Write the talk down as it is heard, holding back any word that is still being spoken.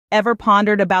Ever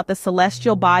pondered about the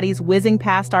celestial bodies whizzing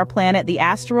past our planet, the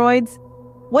asteroids?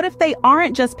 What if they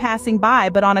aren't just passing by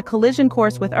but on a collision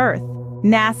course with Earth?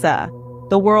 NASA,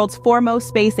 the world's foremost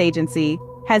space agency,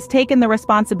 has taken the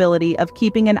responsibility of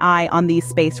keeping an eye on these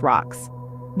space rocks.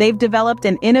 They've developed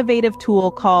an innovative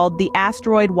tool called the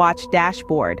Asteroid Watch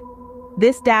Dashboard.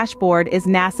 This dashboard is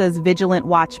NASA's vigilant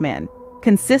watchman,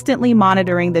 consistently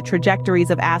monitoring the trajectories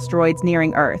of asteroids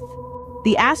nearing Earth.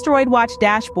 The Asteroid Watch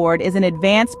Dashboard is an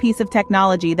advanced piece of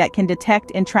technology that can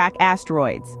detect and track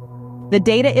asteroids. The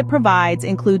data it provides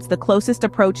includes the closest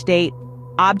approach date,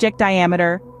 object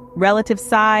diameter, relative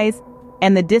size,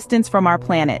 and the distance from our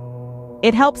planet.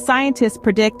 It helps scientists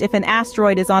predict if an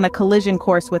asteroid is on a collision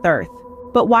course with Earth.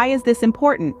 But why is this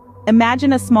important?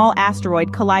 Imagine a small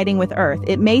asteroid colliding with Earth.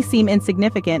 It may seem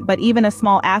insignificant, but even a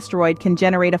small asteroid can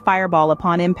generate a fireball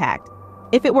upon impact.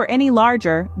 If it were any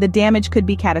larger, the damage could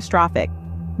be catastrophic.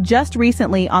 Just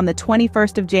recently, on the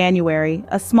 21st of January,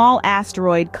 a small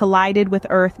asteroid collided with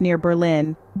Earth near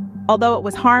Berlin. Although it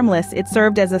was harmless, it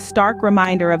served as a stark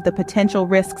reminder of the potential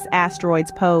risks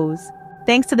asteroids pose.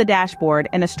 Thanks to the dashboard,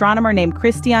 an astronomer named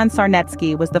Christian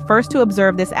Sarnecki was the first to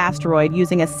observe this asteroid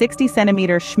using a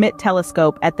 60-centimeter Schmidt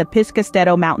telescope at the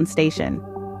Piscastedo mountain station.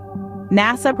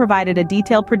 NASA provided a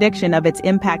detailed prediction of its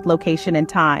impact location and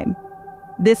time.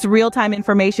 This real-time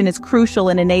information is crucial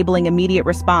in enabling immediate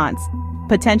response,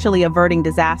 potentially averting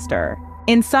disaster.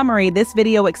 In summary, this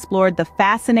video explored the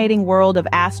fascinating world of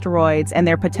asteroids and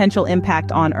their potential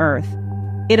impact on Earth.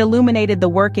 It illuminated the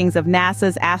workings of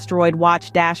NASA's Asteroid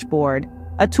Watch Dashboard,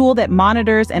 a tool that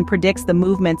monitors and predicts the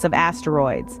movements of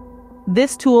asteroids.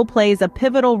 This tool plays a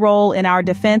pivotal role in our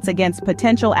defense against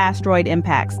potential asteroid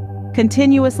impacts,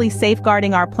 continuously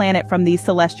safeguarding our planet from these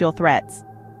celestial threats.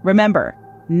 Remember,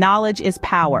 knowledge is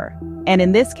power, and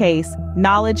in this case,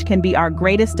 knowledge can be our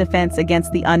greatest defense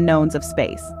against the unknowns of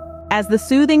space. As the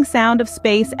soothing sound of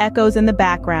space echoes in the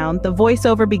background, the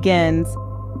voiceover begins.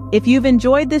 If you've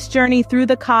enjoyed this journey through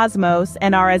the cosmos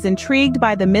and are as intrigued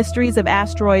by the mysteries of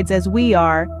asteroids as we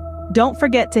are, don't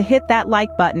forget to hit that like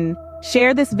button,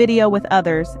 share this video with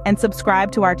others, and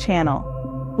subscribe to our channel.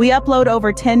 We upload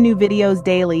over 10 new videos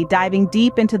daily, diving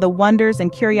deep into the wonders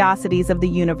and curiosities of the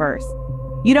universe.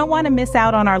 You don't want to miss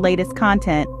out on our latest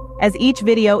content, as each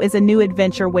video is a new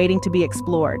adventure waiting to be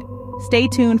explored. Stay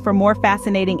tuned for more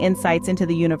fascinating insights into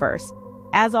the universe.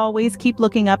 As always, keep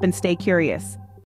looking up and stay curious.